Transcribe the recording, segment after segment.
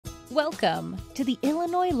Welcome to the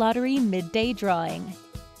Illinois Lottery Midday Drawing.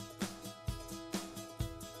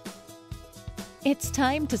 It's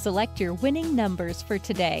time to select your winning numbers for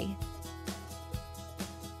today.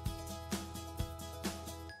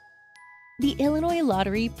 The Illinois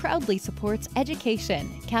Lottery proudly supports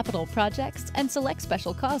education, capital projects, and select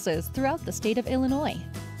special causes throughout the state of Illinois.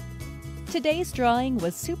 Today's drawing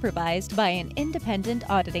was supervised by an independent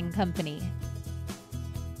auditing company.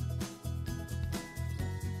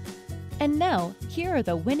 And now, here are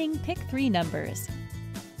the winning Pick 3 numbers.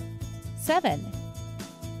 7,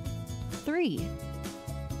 3,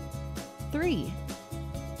 3,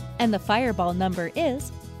 and the fireball number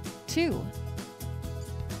is 2.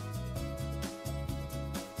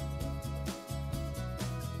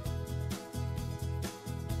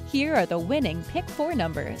 Here are the winning Pick 4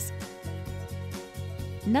 numbers.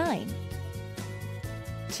 9,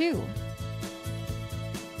 2,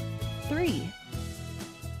 3,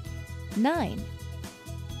 9,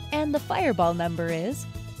 and the fireball number is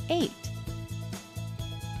 8.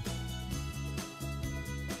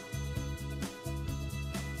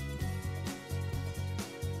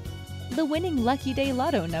 The winning Lucky Day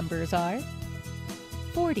Lotto numbers are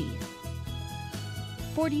 40,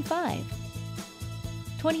 45,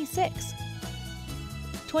 26,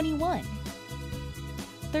 21,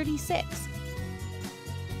 36.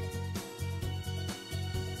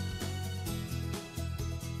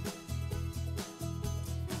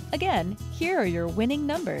 Again, here are your winning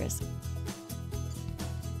numbers.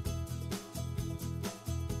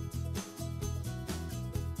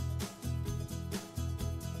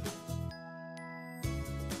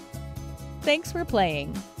 Thanks for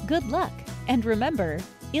playing. Good luck, and remember,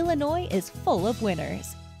 Illinois is full of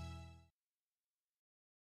winners.